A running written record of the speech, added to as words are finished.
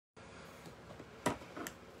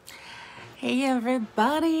Hey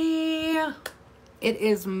everybody! It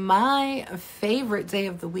is my favorite day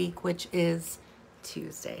of the week, which is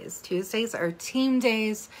Tuesdays. Tuesdays are team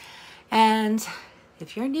days, and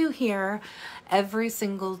if you're new here, every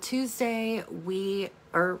single Tuesday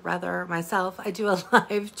myself, I do a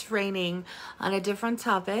live training on a different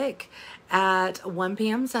topic at 1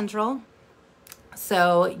 p.m. Central.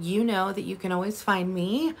 So you know that you can always find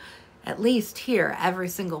me at least here every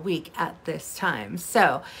single week at this time.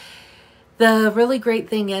 So the really great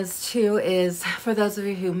thing is for those of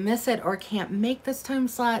you who miss it or can't make this time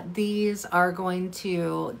slot, these are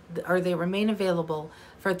they remain available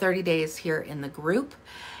for 30 days here in the group.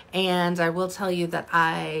 And I will tell you that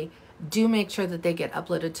I do make sure that they get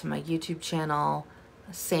uploaded to my YouTube channel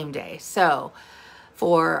same day. So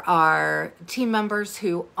for our team members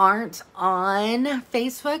who aren't on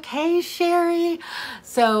Facebook, hey Sherry.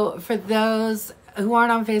 So for those who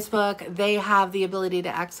aren't on Facebook, they have the ability to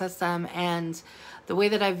access them. And the way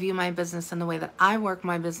that I view my business and the way that I work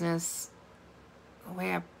my business, the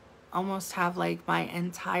way I almost have like my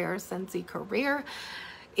entire Scentsy career,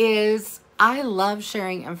 is I love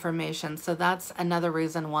sharing information. So that's another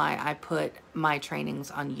reason why I put my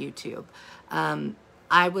trainings on YouTube.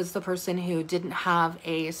 I was the person who didn't have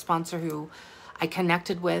a sponsor who I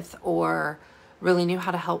connected with or really knew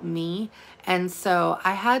how to help me. And so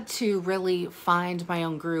I had to really find my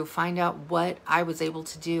own groove, find out what I was able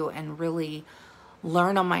to do and really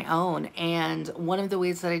learn on my own. And one of the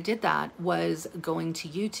ways that I did that was going to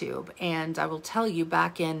YouTube. And I will tell you,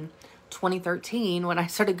 back in 2013, when I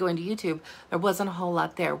started going to YouTube, there wasn't a whole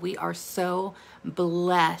lot there. We are so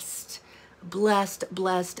blessed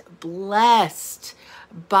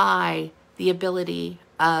by the ability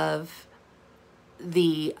of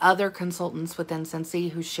the other consultants within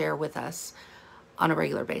Scentsy who share with us on a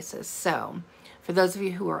regular basis. So for those of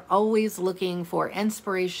you who are always looking for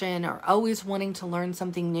inspiration or always wanting to learn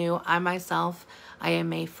something new, I myself, I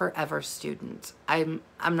am a forever student. I'm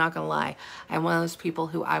not gonna lie. I'm one of those people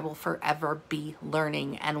who I will forever be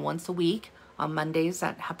learning. And once a week on Mondays,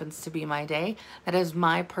 that happens to be my day. That is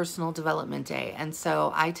my personal development day. And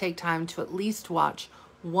so I take time to at least watch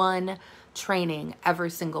one training every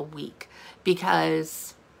single week,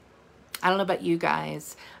 because I don't know about you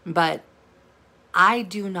guys, but I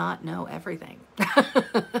do not know everything.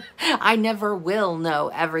 I never will know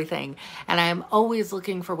everything. And I'm always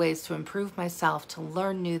looking for ways to improve myself, to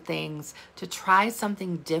learn new things, to try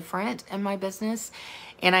something different in my business.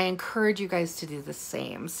 And I encourage you guys to do the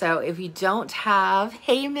same. So if you don't have,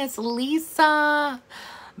 hey, Miss Lisa,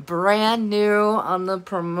 brand new on the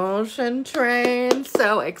promotion train.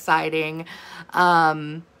 So exciting.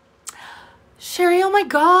 Sherry, oh my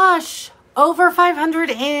gosh, over 500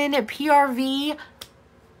 in PRV.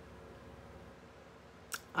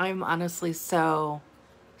 I'm honestly so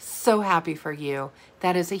happy for you.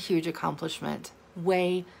 That is a huge accomplishment.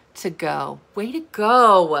 Way to go. Way to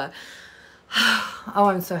go. Oh,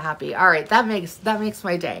 I'm so happy. All right, that makes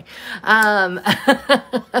my day.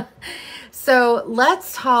 So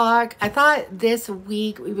let's talk. I thought this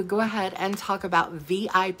week we would go ahead and talk about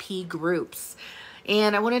VIP groups.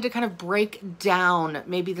 And I wanted to kind of break down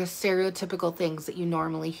maybe the stereotypical things that you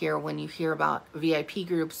normally hear when you hear about VIP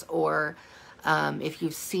groups, or if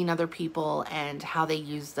you've seen other people and how they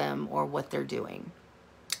use them or what they're doing.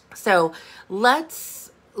 So let's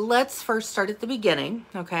first start at the beginning.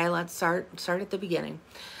 Okay, let's start at the beginning.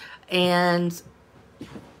 And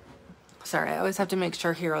sorry, I always have to make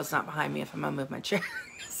sure Hero's not behind me if I'm gonna move my chair.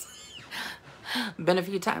 Been a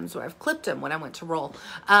few times where I've clipped him when I went to roll.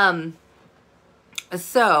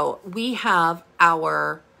 So we have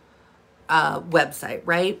our website,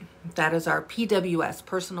 right? That is our PWS,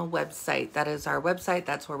 personal website. That is our website.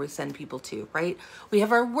 That's where we send people to, right? We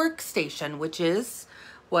have our workstation, which is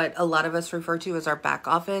what a lot of us refer to as our back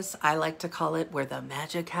office. I like to call it where the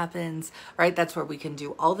magic happens, right? That's where we can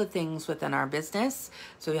do all the things within our business.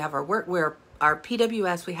 So we have our our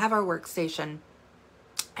PWS, we have our workstation.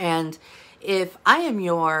 And if I am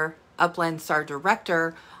your Upline Star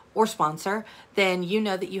director or sponsor, then you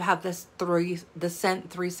know that you have the Scent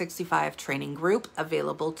 365 training group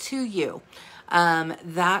available to you.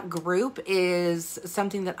 That group is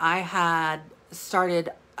something that I had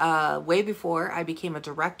started way before I became a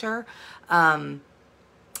director. And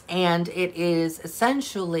it is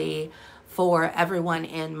essentially for everyone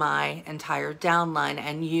in my entire downline.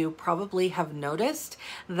 And you probably have noticed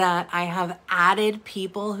that I have added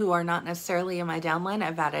people who are not necessarily in my downline.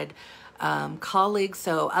 I've added colleagues,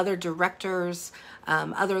 so other directors,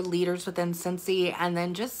 other leaders within Scentsy, and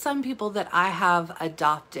then just some people that I have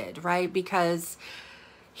adopted, right? Because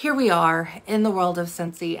here we are in the world of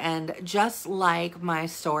Scentsy, and just like my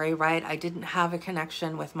story, right? I didn't have a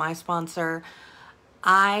connection with my sponsor.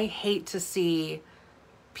 I hate to see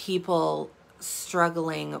people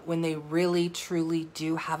struggling when they really truly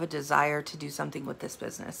do have a desire to do something with this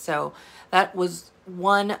business. So that was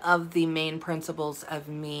one of the main principles of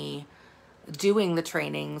me doing the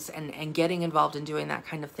trainings and getting involved in doing that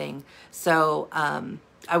kind of thing. So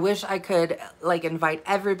I wish I could like invite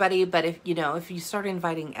everybody, but if you start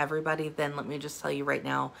inviting everybody, then let me just tell you right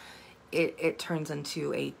now, it turns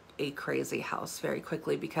into a crazy house very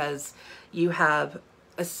quickly, because you have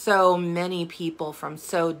so many people from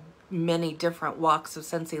so many different walks of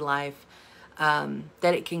Scentsy life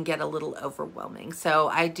that it can get a little overwhelming. So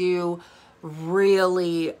I do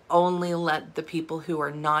really only let the people who are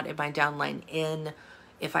not in my downline in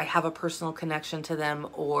if I have a personal connection to them,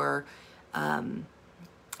 or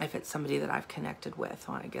if it's somebody that I've connected with.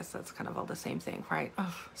 Well, I guess that's kind of all the same thing, right?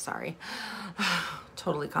 Oh, sorry.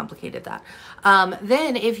 Totally complicated that.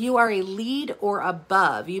 Then if you are a lead or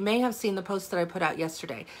above, you may have seen the post that I put out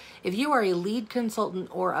yesterday. If you are a lead consultant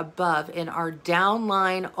or above in our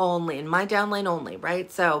downline only, in my downline only,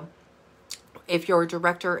 right? So if your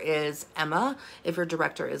director is Emma, if your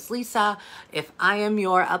director is Lisa, if I am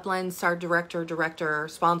your upline star director,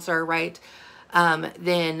 sponsor, right?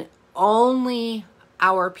 Then only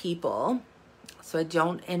our people, so I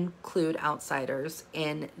don't include outsiders,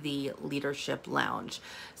 in the leadership lounge.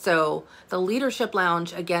 So the leadership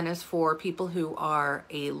lounge, again, is for people who are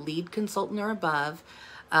a lead consultant or above.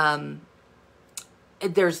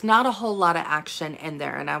 There's not a whole lot of action in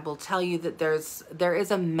there, and I will tell you that there is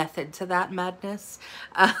a method to that madness.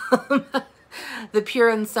 The pure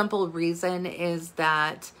and simple reason is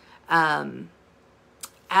that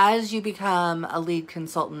as you become a lead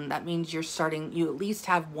consultant, that means you at least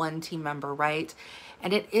have one team member, right?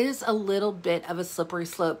 And it is a little bit of a slippery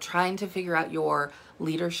slope trying to figure out your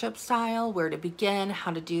leadership style, where to begin,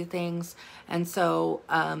 how to do things. And so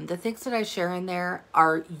the things that I share in there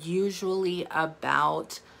are usually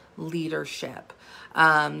about leadership.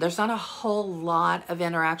 There's not a whole lot of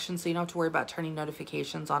interaction, so you don't have to worry about turning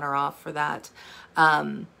notifications on or off for that.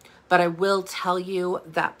 But I will tell you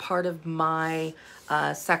that part of my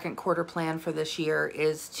second quarter plan for this year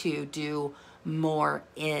is to do more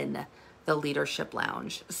in the leadership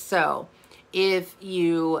lounge. So if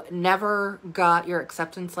you never got your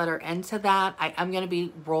acceptance letter into that, I'm going to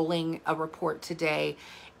be rolling a report today,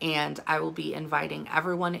 and I will be inviting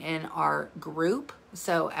everyone in our group.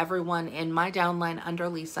 So everyone in my downline under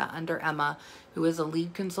Lisa, under Emma, who is a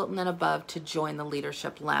lead consultant and above, to join the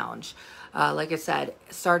leadership lounge. Like I said,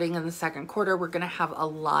 starting in the second quarter, we're going to have a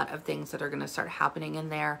lot of things that are going to start happening in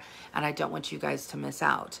there, and I don't want you guys to miss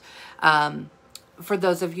out. For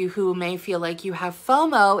those of you who may feel like you have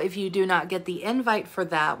FOMO if you do not get the invite for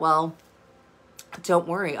that, well, don't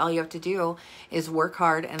worry. All you have to do is work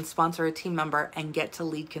hard and sponsor a team member and get to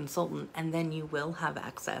lead consultant, and then you will have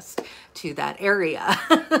access to that area.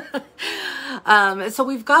 So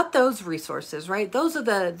we've got those resources, right? Those are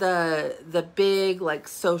the big like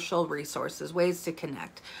social resources, ways to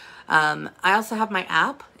connect. I also have my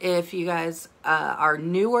app. If you guys are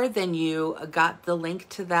newer, then you got the link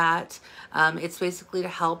to that. It's basically to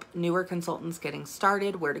help newer consultants getting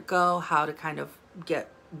started, where to go, how to kind of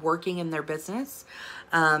get working in their business.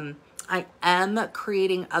 I am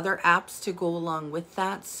creating other apps to go along with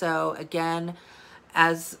that. So again,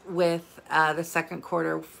 as with the second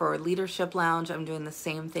quarter for Leadership Lounge, I'm doing the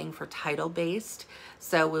same thing for title based.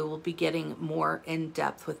 So we will be getting more in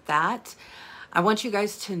depth with that. I want you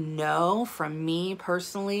guys to know from me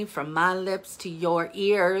personally, from my lips to your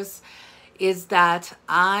ears, is that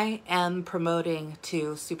I am promoting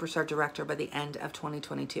to Superstar Director by the end of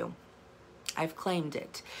 2022. I've claimed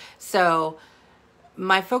it. So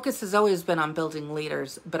my focus has always been on building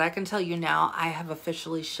leaders, but I can tell you now, I have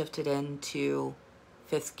officially shifted into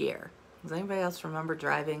fifth gear. Does anybody else remember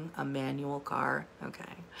driving a manual car? Okay.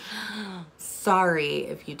 Sorry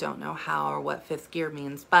if you don't know how or what fifth gear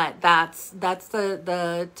means, but that's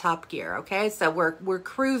the top gear, okay? So we're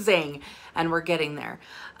cruising and we're getting there.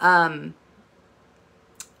 Now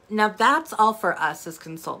that's all for us as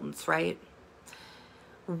consultants, right?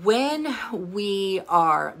 When we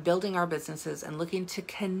are building our businesses and looking to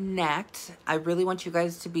connect, I really want you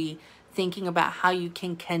guys to be thinking about how you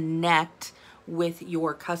can connect with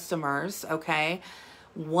your customers, okay?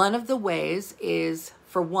 One of the ways is,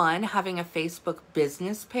 for one, having a Facebook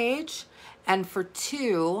business page, and for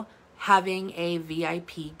two, having a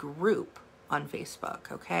VIP group on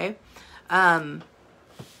Facebook, okay? Let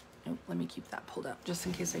me keep that pulled up just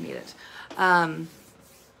in case I need it.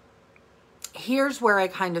 here's where I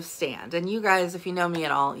kind of stand. And you guys, if you know me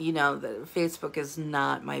at all, you know that Facebook is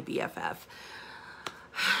not my BFF.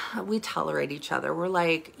 We tolerate each other. We're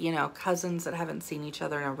like, you know, cousins that haven't seen each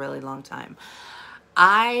other in a really long time.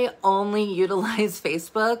 I only utilize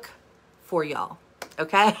Facebook for y'all,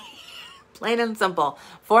 okay? Plain and simple.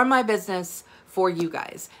 For my business, for you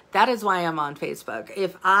guys. That is why I'm on Facebook.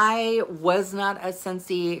 If I was not a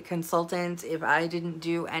Scentsy consultant, if I didn't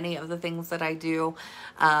do any of the things that I do,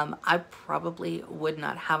 I probably would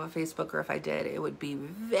not have a Facebook, or if I did, it would be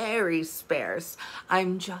very sparse.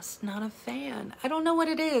 I'm just not a fan. I don't know what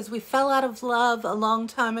it is. We fell out of love a long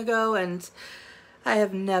time ago, and I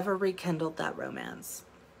have never rekindled that romance.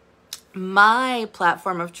 My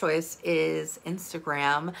platform of choice is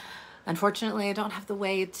Instagram. Unfortunately, I don't have the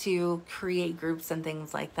way to create groups and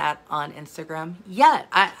things like that on Instagram yet.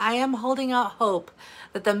 I am holding out hope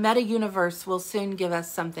that the meta universe will soon give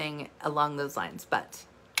us something along those lines, but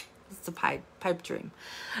it's a pipe dream.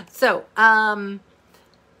 So,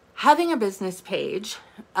 having a business page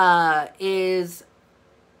is,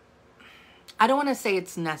 I don't want to say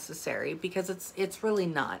it's necessary, because it's really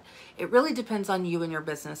not. It really depends on you and your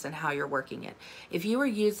business and how you're working it. If you are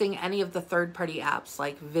using any of the third-party apps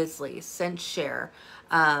like Visly, CinchShare,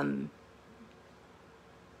 I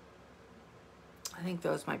think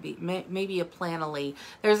those might be, maybe a Planoly.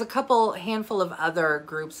 There's a handful of other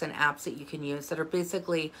groups and apps that you can use that are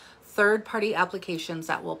basically third-party applications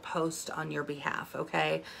that will post on your behalf,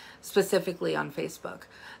 okay? Specifically on Facebook.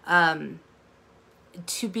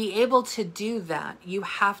 To be able to do that, you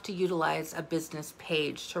have to utilize a business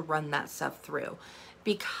page to run that stuff through.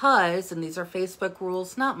 Because, and these are Facebook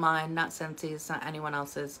rules, not mine, not Scentsy's, not anyone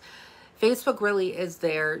else's, Facebook really is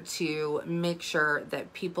there to make sure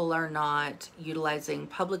that people are not utilizing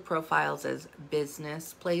public profiles as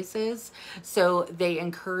business places. So they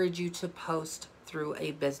encourage you to post through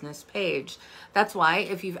a business page. That's why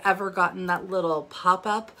if you've ever gotten that little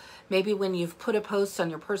pop-up, maybe when you've put a post on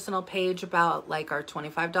your personal page about like our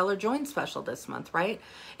 $25 join special this month, right?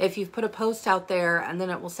 If you've put a post out there and then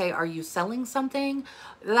it will say, are you selling something?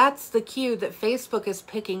 That's the cue that Facebook is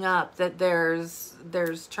picking up that there's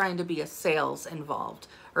trying to be a sales involved,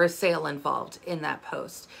 or a sale involved in that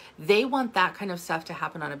post. They want that kind of stuff to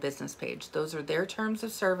happen on a business page. Those are their terms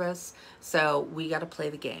of service. So we got to play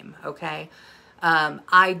the game. Okay.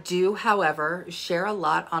 I do, however, share a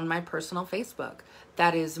lot on my personal Facebook.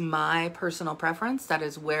 That is my personal preference. That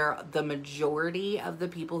is where the majority of the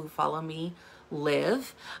people who follow me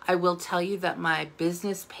live. I will tell you that my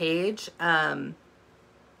business page, I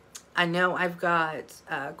know I've got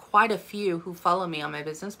quite a few who follow me on my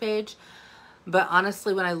business page, but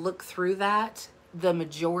honestly, when I look through that, the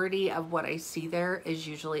majority of what I see there is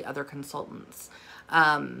usually other consultants.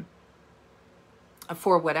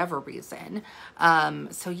 For whatever reason.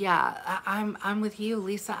 So yeah, I'm with you,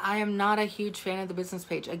 Lisa. I am not a huge fan of the business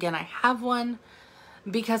page. Again, I have one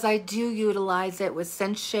because I do utilize it with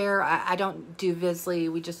CinchShare. I don't do Visly.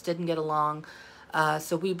 We just didn't get along.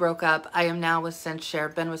 So we broke up. I am now with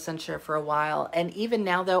CinchShare, been with CinchShare for a while. And even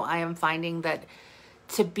now though, I am finding that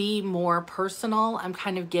to be more personal, I'm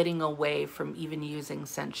kind of getting away from even using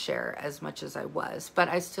CinchShare as much as I was, but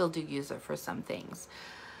I still do use it for some things.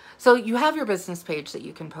 So you have your business page that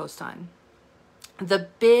you can post on. The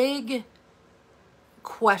big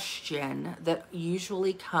question that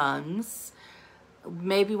usually comes,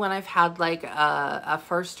 maybe when I've had like a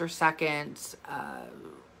first or second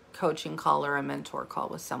coaching call or a mentor call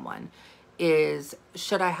with someone, is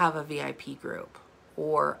should I have a VIP group?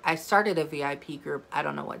 Or I started a VIP group, I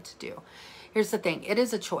don't know what to do. Here's the thing, it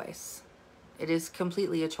is a choice. It is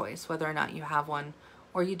completely a choice whether or not you have one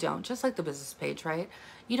or you don't, just like the business page, right?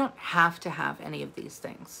 You don't have to have any of these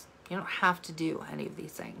things. You don't have to do any of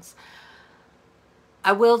these things.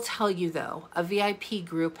 I will tell you though, a VIP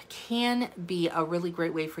group can be a really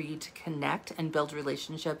great way for you to connect and build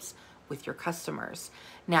relationships with your customers.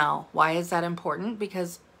 Now, why is that important?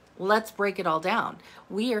 Because let's break it all down.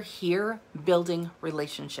 We are here building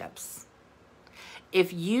relationships.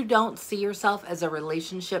 If you don't see yourself as a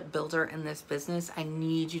relationship builder in this business, I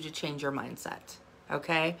need you to change your mindset.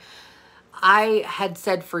 Okay. I had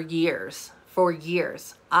said for years,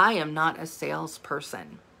 I am not a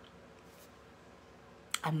salesperson.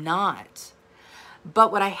 I'm not.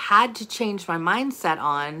 But what I had to change my mindset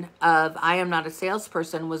on of I am not a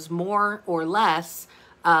salesperson was more or less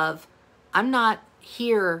of I'm not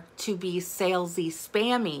here to be salesy,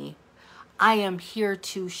 spammy. I am here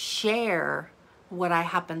to share what I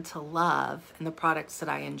happen to love and the products that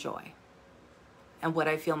I enjoy. And what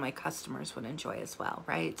I feel my customers would enjoy as well,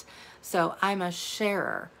 right? So I'm a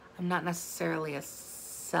sharer. I'm not necessarily a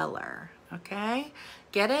seller, Okay,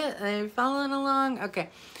 get it? Are you following along? Okay,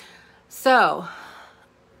 so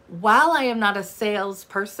while I am not a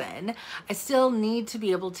salesperson, I still need to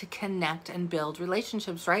be able to connect and build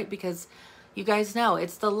relationships, right? Because you guys know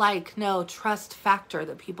it's the like, know, trust factor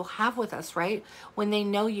that people have with us, right? When they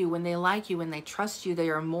know you, when they like you, when they trust you, they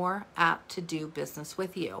are more apt to do business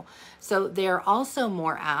with you. So they're also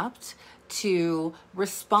more apt to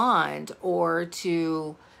respond or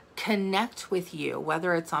to connect with you,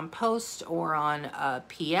 whether it's on post or on a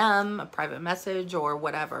PM, a private message, or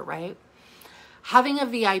whatever, right? Having a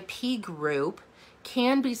VIP group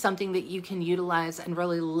can be something that you can utilize and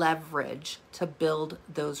really leverage to build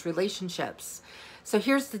those relationships. So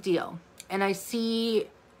here's the deal. And I see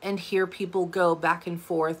and hear people go back and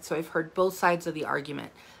forth. So I've heard both sides of the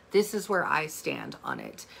argument. This is where I stand on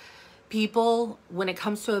it. People, when it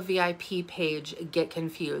comes to a VIP page, get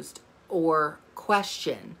confused or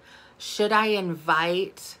question, should I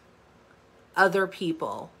invite other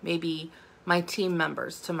people, maybe my team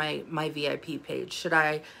members, to my VIP page? Should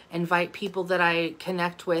I invite people that I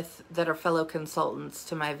connect with that are fellow consultants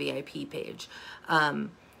to my VIP page?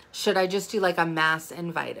 Should I just do like a mass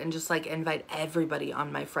invite and just like invite everybody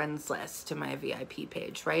on my friends list to my VIP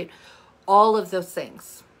page, right? All of those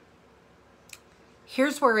things.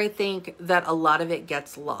 Here's where I think that a lot of it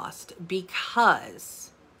gets lost, because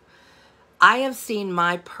I have seen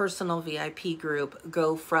my personal VIP group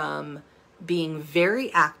go from being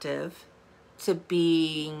very active to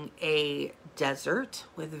being a desert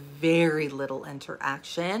with very little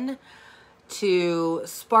interaction, to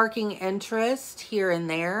sparking interest here and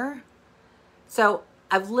there. So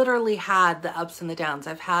I've literally had the ups and the downs.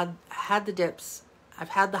 I've had the dips, I've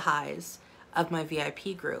had the highs of my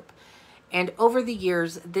VIP group. And over the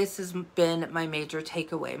years, this has been my major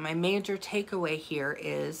takeaway. My major takeaway here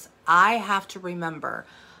is I have to remember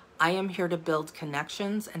I am here to build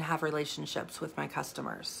connections and have relationships with my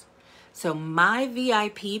customers. So my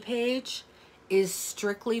VIP page is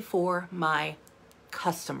strictly for my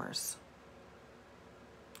customers.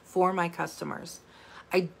 For my customers.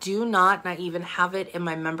 I do not, and I even have it in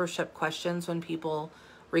my membership questions when people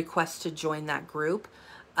request to join that group.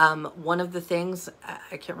 One of the things,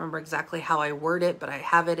 I can't remember exactly how I word it, but I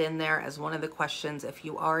have it in there as one of the questions. If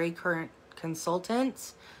you are a current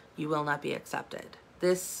consultant, you will not be accepted.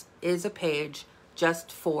 This is a page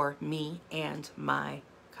just for me and my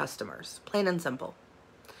customers, plain and simple.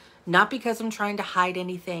 Not because I'm trying to hide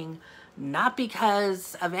anything, not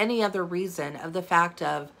because of any other reason, of the fact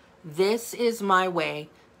of this is my way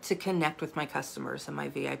to connect with my customers in my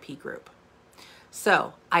VIP group.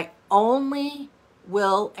 So I only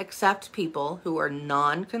will accept people who are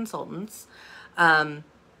non-consultants.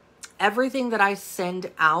 Everything that I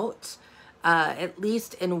send out, at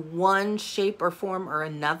least in one shape or form or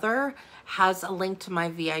another, has a link to my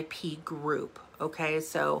VIP group. Okay,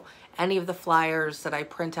 so any of the flyers that I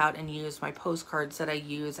print out and use, my postcards that I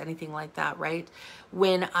use, anything like that, right?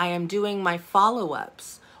 When I am doing my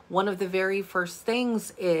follow-ups, one of the very first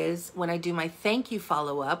things is when I do my thank you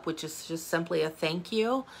follow-up, which is just simply a thank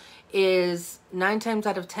you, is 9 times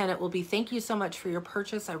out of 10, it will be thank you so much for your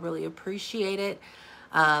purchase. I really appreciate it.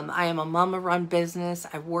 I am a mama-run business.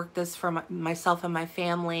 I've worked this for myself and my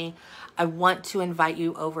family. I want to invite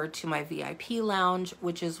you over to my VIP lounge,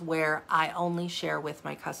 which is where I only share with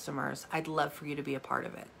my customers. I'd love for you to be a part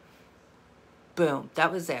of it. Boom.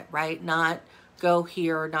 That was it, right? Not go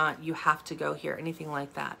here or not you have to go here, anything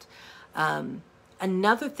like that.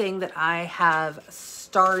 Another thing that I have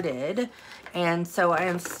started, and so I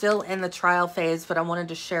am still in the trial phase, but I wanted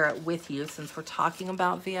to share it with you since we're talking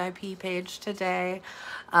about VIP page today.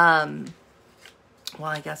 Well,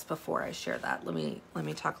 I guess before I share that, let me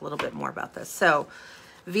talk a little bit more about this. So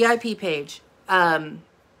VIP page, on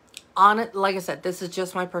it, like I said, this is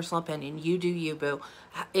just my personal opinion. You do you, boo.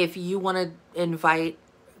 If you want to invite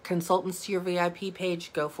consultants to your VIP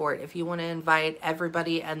page, go for it. If you want to invite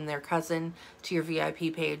everybody and their cousin to your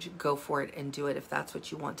VIP page, go for it and do it if that's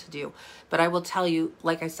what you want to do. But I will tell you,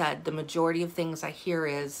 like I said, the majority of things I hear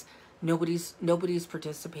is nobody's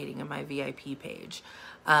participating in my VIP page.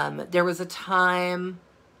 There was a time,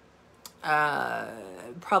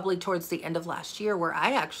 probably towards the end of last year, where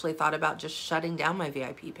I actually thought about just shutting down my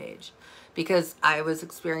VIP page because I was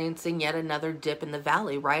experiencing yet another dip in the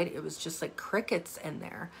valley, right? It was just like crickets in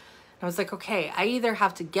there. And I was like, okay, I either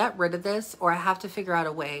have to get rid of this or I have to figure out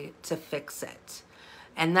a way to fix it.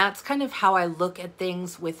 And that's kind of how I look at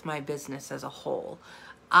things with my business as a whole.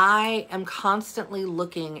 I am constantly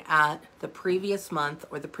looking at the previous month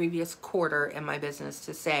or the previous quarter in my business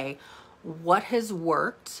to say, what has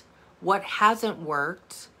worked? What hasn't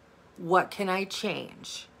worked? What can I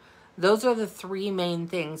change? Those are the three main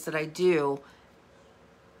things that I do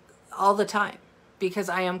all the time, because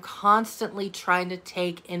I am constantly trying to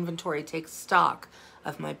take inventory, take stock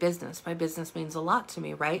of my business. My business means a lot to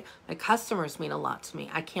me, right? My customers mean a lot to me.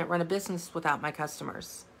 I can't run a business without my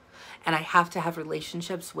customers. And I have to have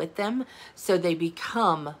relationships with them so they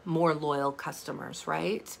become more loyal customers,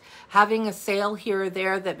 right? Having a sale here or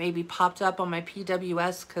there that maybe popped up on my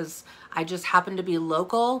PWS because I just happen to be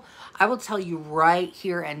local, I will tell you right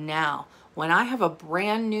here and now, when I have a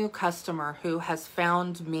brand new customer who has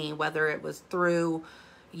found me, whether it was through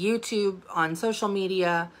YouTube, on social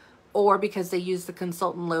media, or because they used the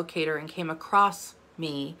consultant locator and came across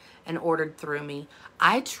me and ordered through me,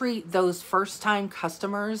 I treat those first-time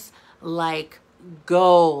customers like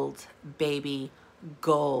gold, baby,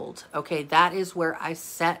 gold. Okay, that is where I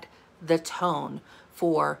set the tone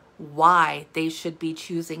for why they should be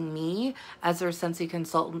choosing me as their Scentsy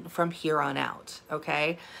consultant from here on out.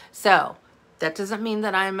 Okay, so that doesn't mean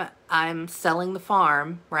that I'm selling the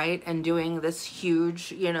farm, right, and doing this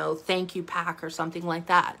huge, you know, thank you pack or something like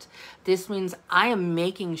that. This means I am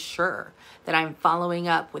making sure that I'm following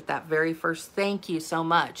up with that very first thank you so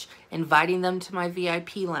much, inviting them to my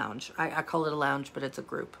VIP lounge. I call it a lounge, but it's a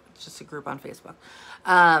group. It's just a group on Facebook.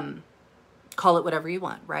 Call it whatever you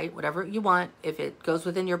want, right? Whatever you want. If it goes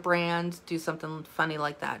within your brand, do something funny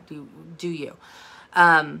like that. Do you.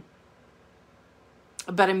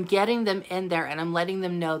 But I'm getting them in there and I'm letting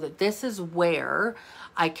them know that this is where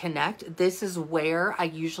I connect. This is where I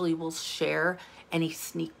usually will share any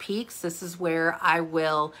sneak peeks. This is where I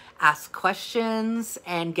will ask questions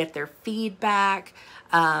and get their feedback.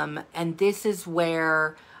 And this is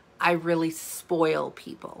where I really spoil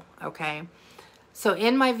people, okay? So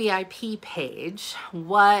in my VIP page,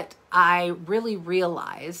 what I really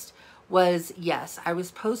realized was, yes, I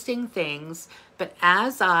was posting things, but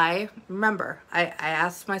as I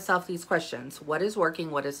asked myself these questions: what is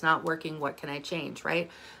working, what is not working, what can I change,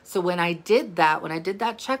 right? So when I did that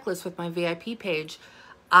checklist with my VIP page,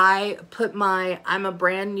 I put I'm a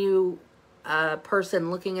brand new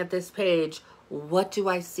person looking at this page. What do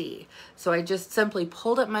I see? So I just simply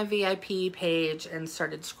pulled up my VIP page and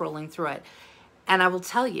started scrolling through it. And I will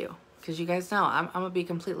tell you, because you guys know, I'm going to be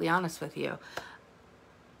completely honest with you.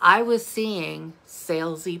 I was seeing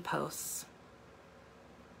salesy posts.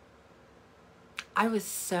 I was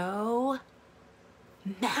so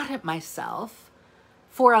mad at myself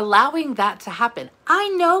for allowing that to happen. I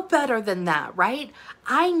know better than that, right?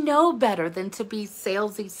 I know better than to be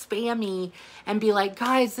salesy, spammy, and be like,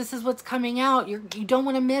 guys, this is what's coming out. You don't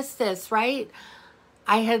want to miss this, right?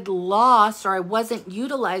 I had lost, or I wasn't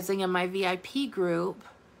utilizing in my VIP group,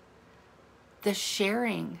 the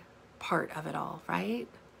sharing part of it all, right?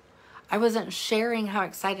 I wasn't sharing how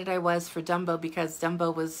excited I was for Dumbo, because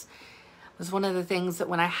Dumbo was one of the things that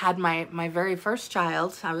when I had my very first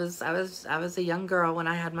child, I was a young girl when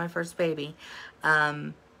I had my first baby.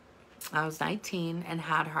 I was 19 and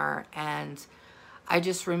had her, and I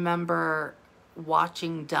just remember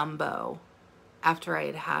watching Dumbo after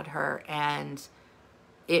I had her, and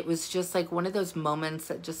it was just like one of those moments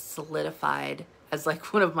that just solidified as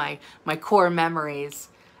like one of my core memories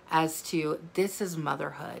as to, this is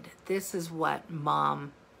motherhood. This is what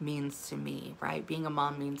mom means to me, right? Being a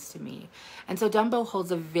mom means to me. And so Dumbo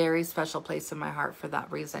holds a very special place in my heart for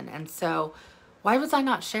that reason. And so why was I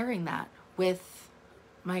not sharing that with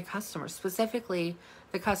my customers, specifically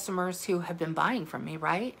the customers who have been buying from me,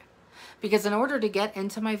 right? Because in order to get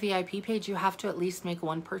into my VIP page, you have to at least make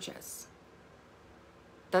one purchase.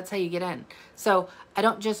 That's how you get in. So I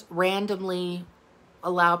don't just randomly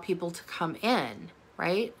allow people to come in,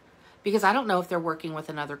 right? Because I don't know if they're working with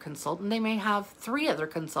another consultant. They may have 3 other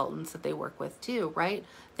consultants that they work with too, right?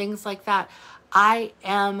 Things like that. I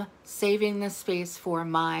am saving this space for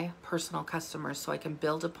my personal customers so I can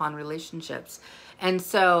build upon relationships. And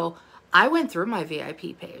so I went through my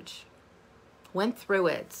VIP page, went through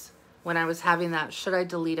it when I was having that, should I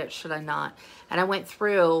delete it, should I not? And I went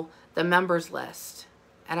through the members list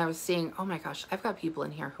and I was seeing, oh my gosh, I've got people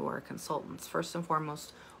in here who are consultants. First and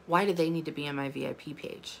foremost, why do they need to be on my VIP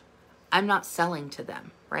page? I'm not selling to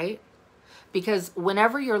them, right? Because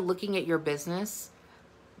whenever you're looking at your business,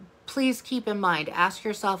 please keep in mind, ask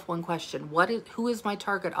yourself one question: who is my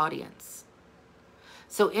target audience?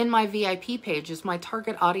 So in my VIP page, is my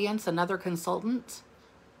target audience another consultant?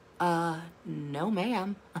 No,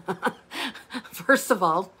 ma'am. First of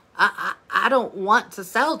all, I don't want to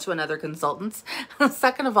sell to another consultant.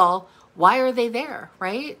 Second of all, why are they there,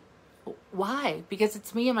 right? Why? Because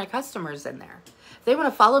it's me and my customers in there. They want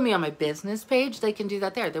to follow me on my business page, they can do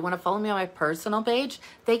that there. They want to follow me on my personal page,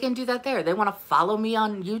 they can do that there. They want to follow me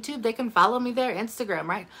on YouTube, they can follow me there. Instagram,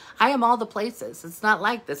 right? I am all the places. It's not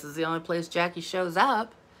like this is the only place Jacqui shows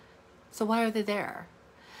up. So why are they there?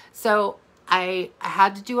 So I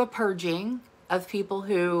had to do a purging of people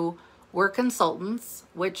who were consultants,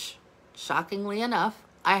 which shockingly enough,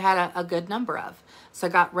 I had a good number of. So I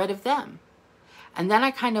got rid of them. And then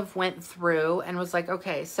I kind of went through and was like,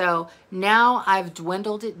 okay, so now I've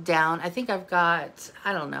dwindled it down. I think I've got,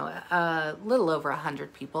 I don't know, a little over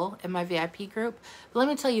 100 people in my VIP group. But let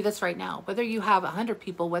me tell you this right now, whether you have 100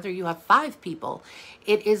 people, whether you have 5 people,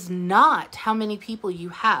 it is not how many people you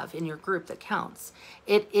have in your group that counts.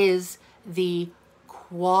 It is the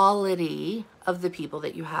quality of the people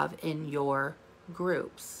that you have in your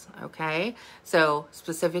groups, okay? So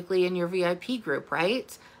specifically in your VIP group,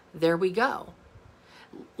 right? There we go.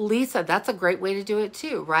 Lisa, that's a great way to do it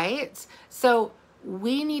too, right? So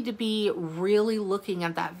we need to be really looking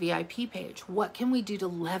at that VIP page. What can we do to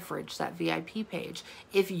leverage that VIP page?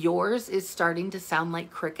 If yours is starting to sound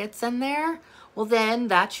like crickets in there, well then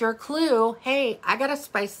that's your clue. Hey, I got to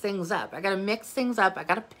spice things up. I got to mix things up. I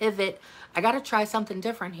got to pivot. I got to try something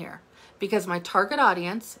different here because my target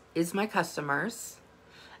audience is my customers.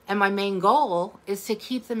 And my main goal is to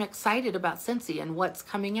keep them excited about Scentsy and what's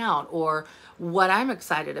coming out or what I'm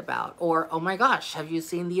excited about. Or, oh my gosh, have you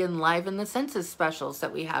seen the Enliven the Senses specials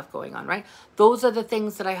that we have going on, right? Those are the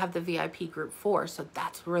things that I have the VIP group for. So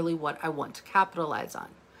that's really what I want to capitalize on.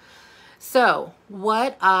 So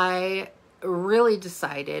what I really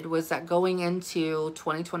decided was that going into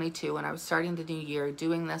 2022, when I was starting the new year,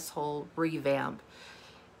 doing this whole revamp,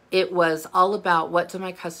 it was all about what do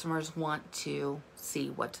my customers want to see?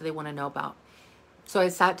 What do they want to know about? So I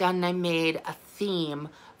sat down and I made a theme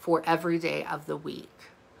for every day of the week.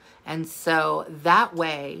 And so that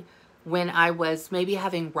way, when I was maybe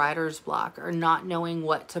having writer's block or not knowing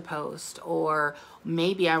what to post, or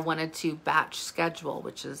maybe I wanted to batch schedule,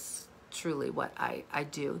 which is truly what I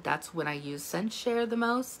do. That's when I use CinchShare the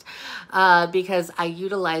most because I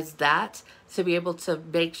utilize that to be able to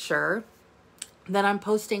make sure that I'm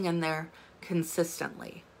posting in there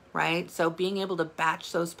consistently, right? So being able to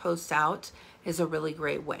batch those posts out is a really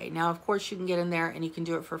great way. Now, of course, you can get in there and you can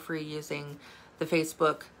do it for free using the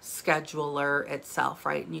Facebook scheduler itself,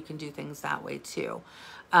 right? And you can do things that way too.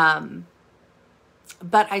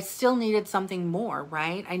 But I still needed something more,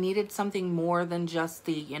 right? I needed something more than just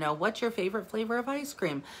the, you know, what's your favorite flavor of ice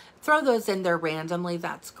cream? Throw those in there randomly.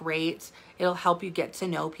 That's great. It'll help you get to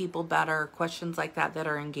know people better. Questions like that that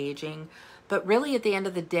are engaging. But really at the end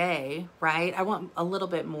of the day, right, I want a little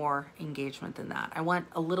bit more engagement than that. I want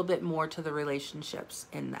a little bit more to the relationships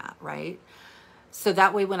in that, right? So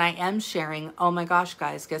that way when I am sharing, oh my gosh,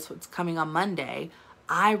 guys, guess what's coming on Monday?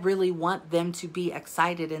 I really want them to be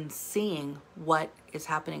excited in seeing what is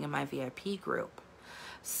happening in my VIP group.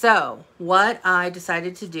 So what I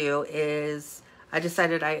decided to do is like I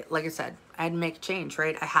said, I had to make a change,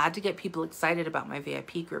 right? I had to get people excited about my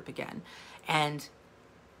VIP group again. And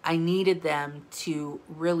I needed them to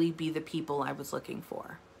really be the people I was looking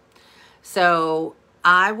for. So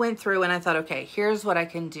I went through and I thought, okay, here's what I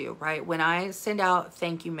can do, right? When I send out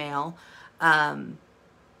thank you mail,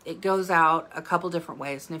 it goes out a couple different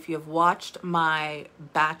ways. And if you have watched my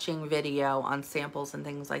batching video on samples and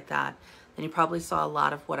things like that, then you probably saw a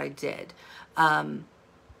lot of what I did.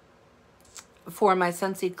 For my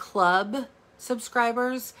Scentsy Club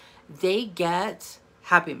subscribers, they get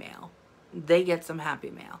happy mail. They get some happy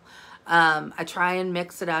mail. I try and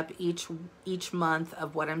mix it up each month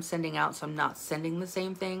of what I'm sending out, so I'm not sending the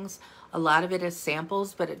same things. A lot of it is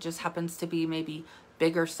samples, but it just happens to be maybe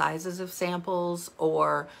bigger sizes of samples,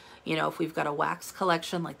 or you know, if we've got a wax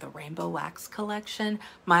collection like the rainbow wax collection,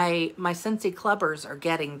 my Scentsy Clubbers are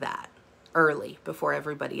getting that early before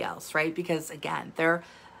everybody else, right? Because again,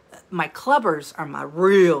 my clubbers are my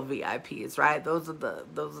real VIPs, right? Those are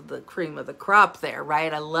the cream of the crop there,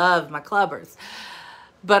 right? I love my clubbers.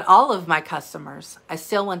 But all of my customers, I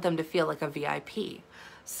still want them to feel like a VIP.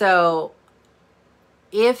 So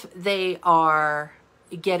if they are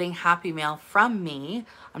getting happy mail from me,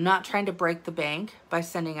 I'm not trying to break the bank by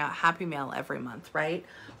sending out happy mail every month, right?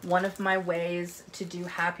 One of my ways to do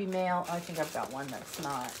happy mail, I think I've got one that's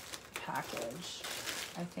not packaged,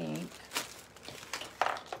 I think.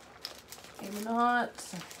 Maybe not.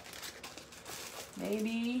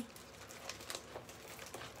 Maybe.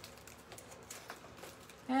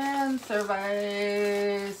 And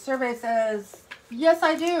survey says, yes,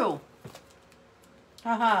 I do.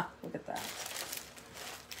 Haha, look at that.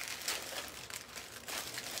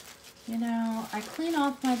 You know, I clean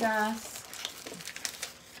off my desk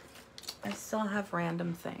I still have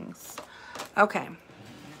random things. Okay.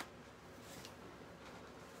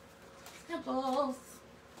 Samples.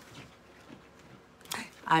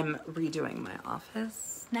 I'm redoing my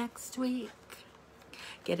office next week.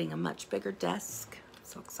 Getting a much bigger desk.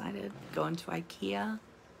 So excited. Going to IKEA.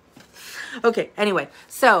 Okay, anyway.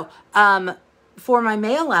 So, for my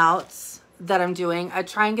mail outs that I'm doing, I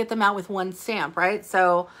try and get them out with one stamp, right?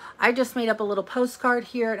 So I just made up a little postcard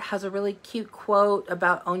here. It has a really cute quote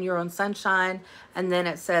about own your own sunshine. And then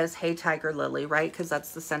it says, hey, Tiger Lily, right? Because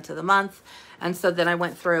that's the scent of the month. And so then I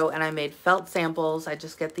went through and I made felt samples. I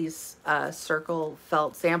just get these circle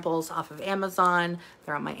felt samples off of Amazon.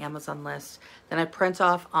 They're on my Amazon list. Then I print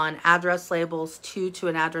off on address labels, 2 to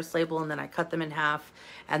an address label, and then I cut them in half.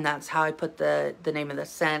 And that's how I put the name of the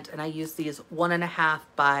scent. And I use these 1.5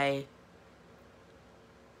 by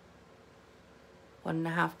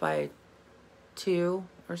 1.5 by 2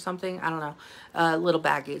 or something. I don't know. Little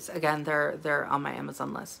baggies. Again, they're on my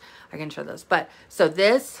Amazon list. I can show those. But so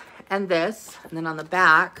this, and then on the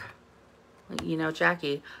back, you know,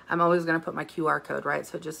 Jackie, I'm always going to put my QR code, right?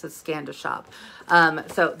 So it just says scan to shop.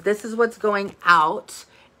 So this is what's going out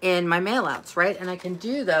in my mail outs, right? And I can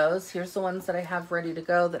do those. Here's the ones that I have ready to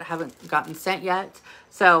go that haven't gotten sent yet.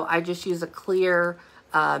 So I just use a clear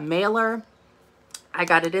mailer. I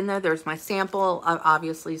got it in there. There's my sample,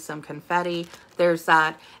 obviously some confetti. There's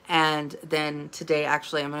that. And then today,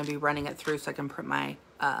 actually, I'm going to be running it through so I can print my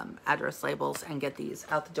address labels and get these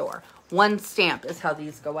out the door. One stamp is how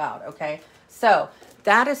these go out, okay? So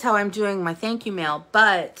that is how I'm doing my thank you mail.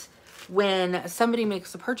 But when somebody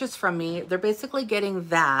makes a purchase from me, they're basically getting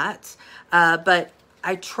that. But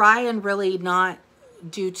I try and really not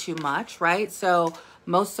do too much, right? So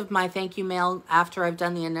most of my thank you mail, after I've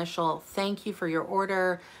done the initial thank you for your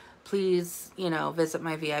order, please, you know, visit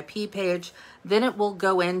my VIP page, then it will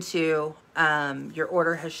go into your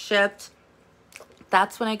order has shipped.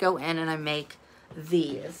 That's when I go in and I make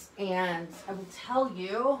these. And I will tell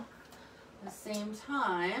you at the same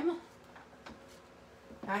time,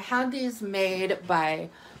 I had these made by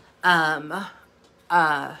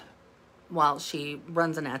well, she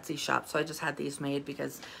runs an Etsy shop, so I just had these made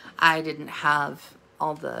because I didn't have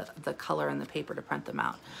all the color and the paper to print them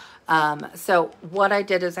out. So what I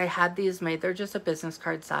did is I had these made. They're just a business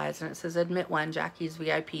card size, and it says admit one, Jackie's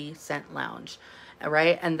VIP Scent Lounge,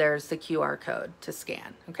 right? And there's the QR code to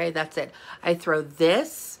scan. Okay, that's it. I throw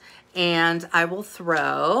this, and I will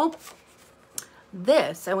throw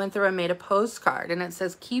this. I went through and made a postcard, and it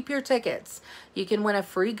says keep your tickets. You can win a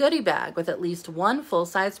free goodie bag with at least one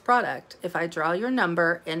full-size product if I draw your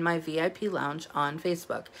number in my VIP lounge on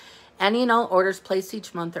Facebook. Any and all orders placed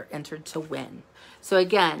each month are entered to win. So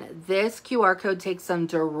again, this QR code takes them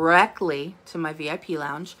directly to my VIP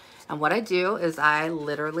lounge. And what I do is I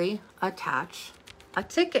literally attach a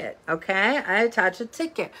ticket, okay? I attach a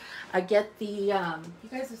ticket. I get the, you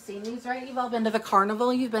guys have seen these, right? You've all been to the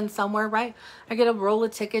carnival. You've been somewhere, right? I get a roll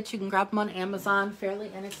of tickets. You can grab them on Amazon, fairly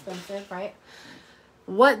inexpensive, right?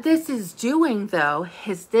 What this is doing, though,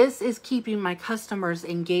 is this is keeping my customers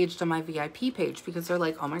engaged on my VIP page because they're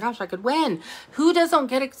like, oh my gosh, I could win. Who doesn't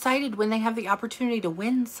get excited when they have the opportunity to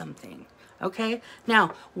win something? Okay,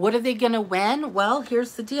 now, what are they going to win? Well,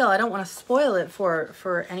 here's the deal. I don't want to spoil it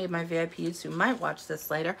for any of my VIPs who might watch this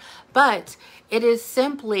later, but it is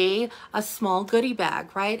simply a small goodie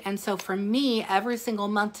bag, right? And so for me, every single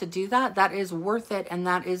month to do that, that is worth it, and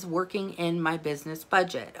that is working in my business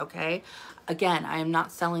budget, okay? Again, I am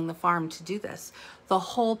not selling the farm to do this. The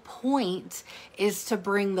whole point is to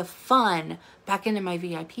bring the fun back into my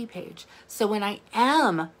VIP page. So when I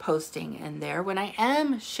am posting in there, when I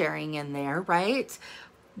am sharing in there, right,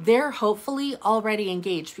 they're hopefully already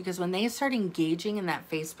engaged, because when they start engaging in that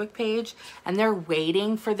Facebook page and they're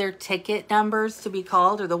waiting for their ticket numbers to be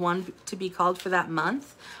called or the one to be called for that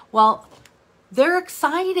month, well, they're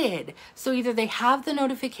excited. So either they have the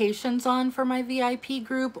notifications on for my VIP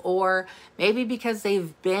group, or maybe because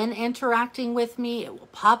they've been interacting with me, it will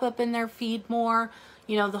pop up in their feed more.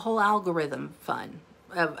 You know, the whole algorithm fun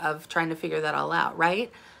of trying to figure that all out, right?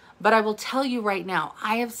 But I will tell you right now,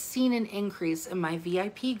 I have seen an increase in my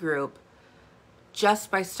VIP group just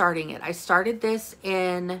by starting it. I started this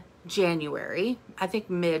in January. I think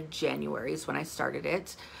mid-January is when I started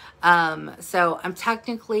it. So I'm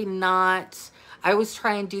technically not... I always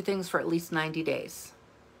try and do things for at least 90 days.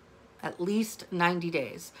 At least 90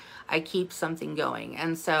 days. I keep something going.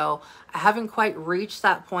 And so I haven't quite reached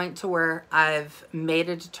that point to where I've made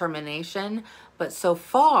a determination. But so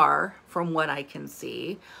far, from what I can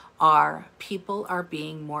see, people are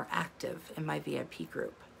being more active in my VIP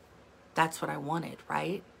group. That's what I wanted,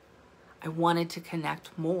 right? I wanted to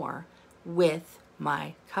connect more with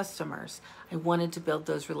my customers. I wanted to build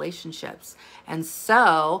those relationships. And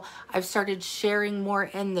so I've started sharing more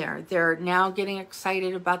in there. They're now getting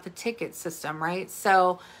excited about the ticket system, right?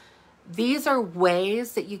 So these are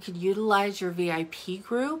ways that you could utilize your VIP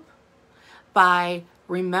group by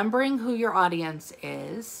remembering who your audience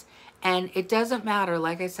is. And it doesn't matter,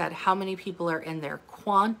 like I said, how many people are in there.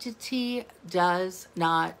 Quantity does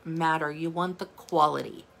not matter. You want the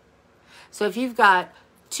quality. So if you've got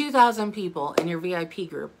 2,000 people in your VIP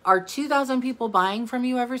group, are 2,000 people buying from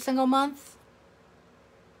you every single month?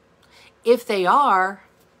 If they are,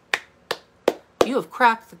 you have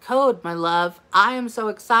cracked the code, my love. I am so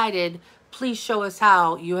excited. Please show us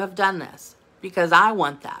how you have done this, because I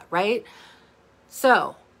want that, right?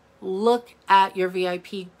 So look at your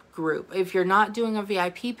VIP group. If you're not doing a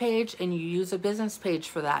VIP page and you use a business page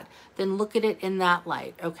for that, then look at it in that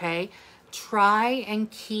light, okay? Try and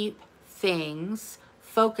keep things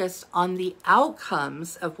focused on the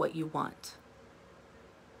outcomes of what you want.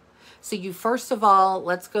 So you, first of all,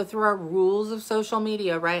 let's go through our rules of social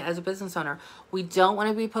media, right? As a business owner, we don't want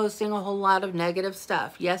to be posting a whole lot of negative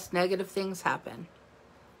stuff. Yes, negative things happen.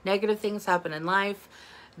 Negative things happen in life.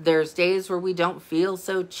 There's days where we don't feel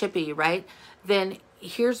so chippy, right? Then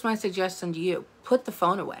here's my suggestion to you. Put the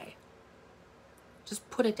phone away. Just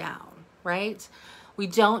put it down, right? We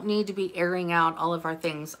don't need to be airing out all of our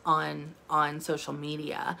things on social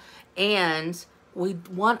media. And we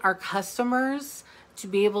want our customers to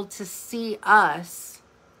be able to see us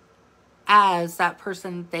as that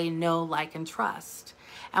person they know, like, and trust.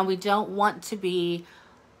 And we don't want to be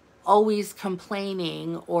always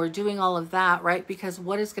complaining or doing all of that, right? Because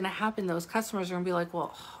what is going to happen? Those customers are going to be like,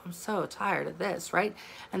 well, I'm so tired of this, right?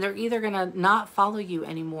 And they're either going to not follow you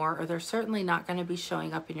anymore, or they're certainly not going to be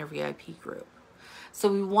showing up in your VIP group. So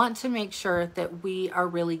we want to make sure that we are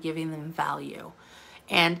really giving them value.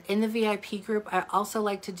 And in the VIP group, I also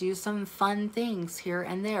like to do some fun things here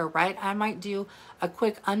and there, right? I might do a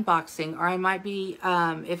quick unboxing, or I might be,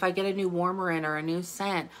 if I get a new warmer in or a new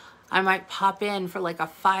scent, I might pop in for like a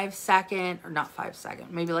 5-second, or not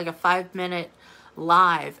 5-second, maybe like a 5-minute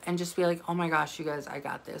live, and just be like, oh my gosh, you guys, I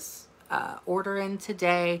got this order in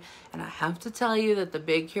today. And I have to tell you that the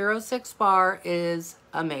Big Hero 6 bar is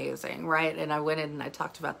amazing, right? And I went in and I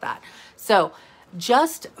talked about that. So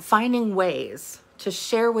just finding ways to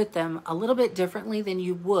share with them a little bit differently than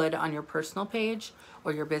you would on your personal page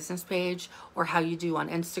or your business page, or how you do on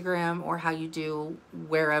Instagram, or how you do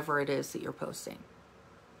wherever it is that you're posting.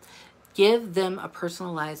 Give them a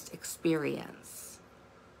personalized experience.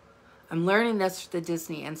 I'm learning this from the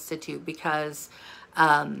Disney Institute because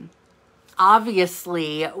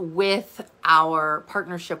obviously with our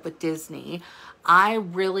partnership with Disney, I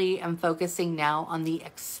really am focusing now on the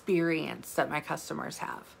experience that my customers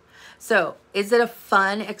have. So is it a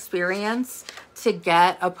fun experience to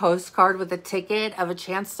get a postcard with a ticket of a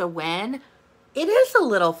chance to win? It is a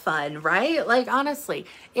little fun, right? Like, honestly,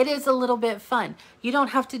 it is a little bit fun. You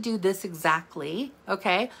don't have to do this exactly,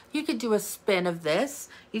 okay? You could do a spin of this.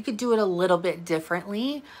 You could do it a little bit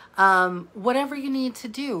differently. Whatever you need to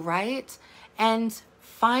do, right? And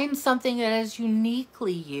find something that is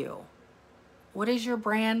uniquely you. What does your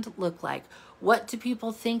brand look like? What do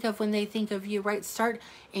people think of when they think of you, right? Start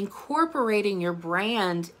incorporating your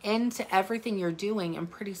brand into everything you're doing, and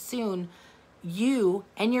pretty soon you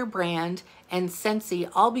and your brand and Scentsy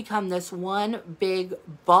all become this one big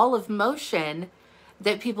ball of motion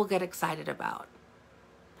that people get excited about.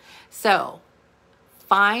 So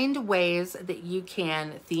find ways that you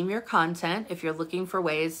can theme your content if you're looking for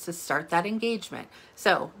ways to start that engagement.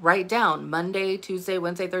 So write down Monday, Tuesday,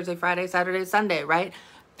 Wednesday, Thursday, Friday, Saturday, Sunday, right?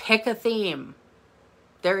 Pick a theme.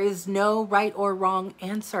 There is no right or wrong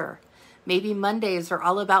answer. Maybe Mondays are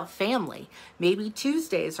all about family. Maybe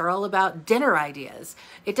Tuesdays are all about dinner ideas.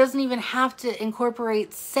 It doesn't even have to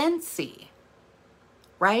incorporate Scentsy,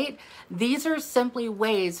 right? These are simply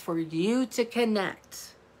ways for you to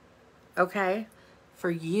connect, okay?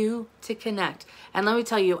 For you to connect. And let me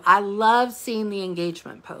tell you, I love seeing the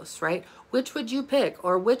engagement posts, right? Which would you pick,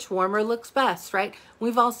 or which warmer looks best, right?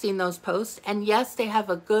 We've all seen those posts, and yes, they have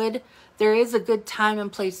there is a good time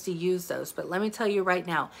and place to use those. But let me tell you right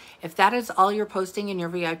now, if that is all you're posting in your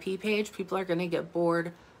VIP page, people are going to get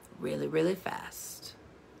bored really, really fast.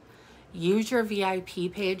 Use your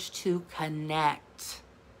VIP page to connect.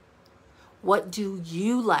 What do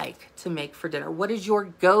you like to make for dinner? What is your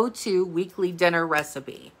go-to weekly dinner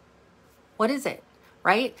recipe? What is it,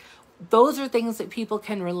 right? Those are things that people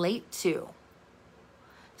can relate to.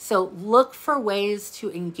 So look for ways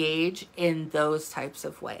to engage in those types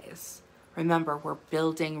of ways, Remember, we're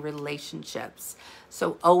building relationships.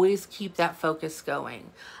 So always keep that focus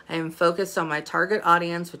going. I am focused on my target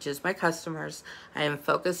audience, which is my customers. I am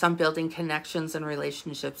focused on building connections and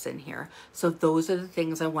relationships in here. So those are the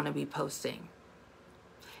things I want to be posting.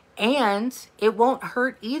 And it won't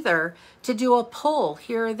hurt either to do a poll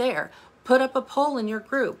here or there. Put up a poll in your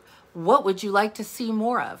group. What would you like to see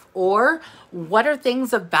more of? Or what are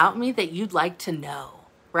things about me that you'd like to know?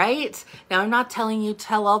 Right? Now, I'm not telling you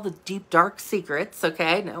tell all the deep, dark secrets,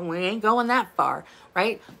 okay? No, we ain't going that far,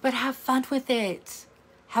 right? But have fun with it.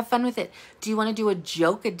 Have fun with it. Do you want to do a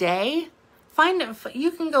joke a day?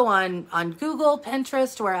 You can go on Google,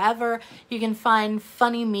 Pinterest, wherever. You can find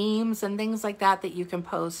funny memes and things like that that you can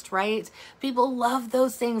post, right? People love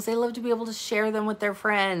those things. They love to be able to share them with their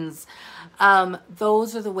friends.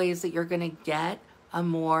 Those are the ways that you're going to get a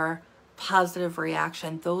more positive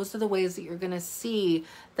reaction. Those are the ways that you're going to see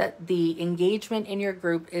that the engagement in your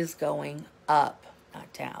group is going up,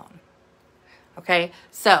 not down. Okay,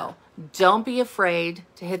 so don't be afraid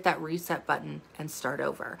to hit that reset button and start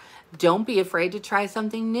over. Don't be afraid to try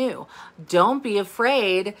something new. Don't be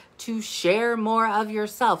afraid to share more of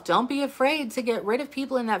yourself. Don't be afraid to get rid of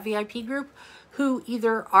people in that VIP group who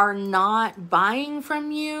either are not buying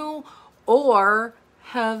from you or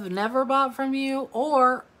have never bought from you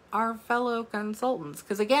or are fellow consultants.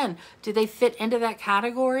 Because again, do they fit into that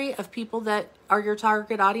category of people that are your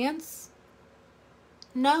target audience?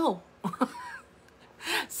 No.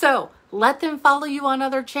 So let them follow you on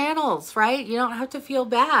other channels, right? You don't have to feel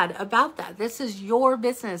bad about that. This is your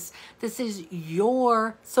business. This is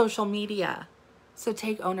your social media. So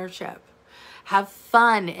take ownership. Have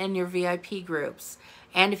fun in your VIP groups.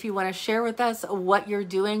 And if you want to share with us what you're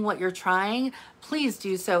doing, what you're trying, please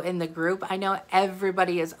do so in the group. I know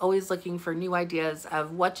everybody is always looking for new ideas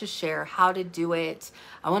of what to share, how to do it.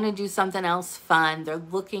 I want to do something else fun. They're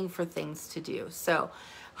looking for things to do. So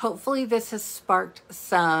hopefully this has sparked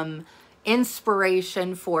some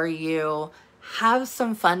inspiration for you. Have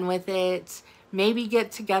some fun with it. Maybe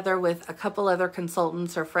get together with a couple other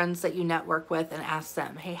consultants or friends that you network with and ask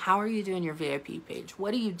them, hey, how are you doing your VIP page?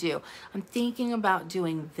 What do you do? I'm thinking about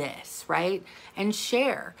doing this, right? And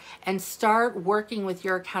share and start working with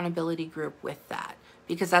your accountability group with that,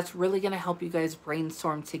 because that's really going to help you guys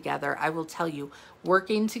brainstorm together. I will tell you,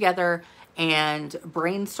 working together and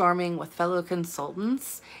brainstorming with fellow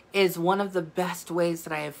consultants is one of the best ways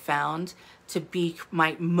that I have found to be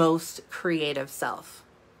my most creative self.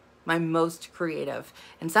 My most creative.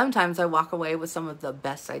 And sometimes I walk away with some of the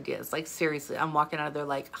best ideas. Like seriously, I'm walking out of there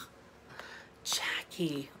like,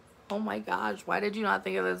 Jacqui, oh my gosh, why did you not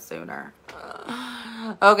think of this sooner?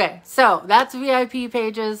 Okay, so that's VIP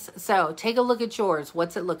pages. So take a look at yours.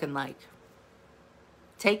 What's it looking like?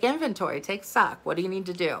 Take inventory, take stock. What do you need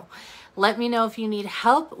to do? Let me know if you need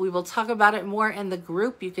help. We will talk about it more in the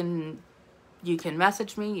group. You can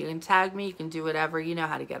message me, you can tag me, you can do whatever. You know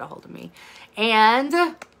how to get a hold of me.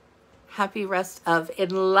 And happy rest of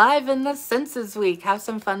Enliven the Senses week. Have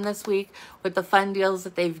some fun this week with the fun deals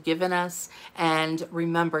that they've given us. And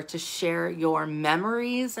remember to share your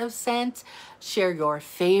memories of scent. Share your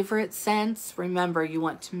favorite scents. Remember, you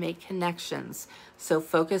want to make connections. So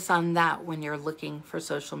focus on that when you're looking for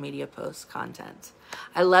social media post content.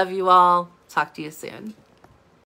 I love you all. Talk to you soon.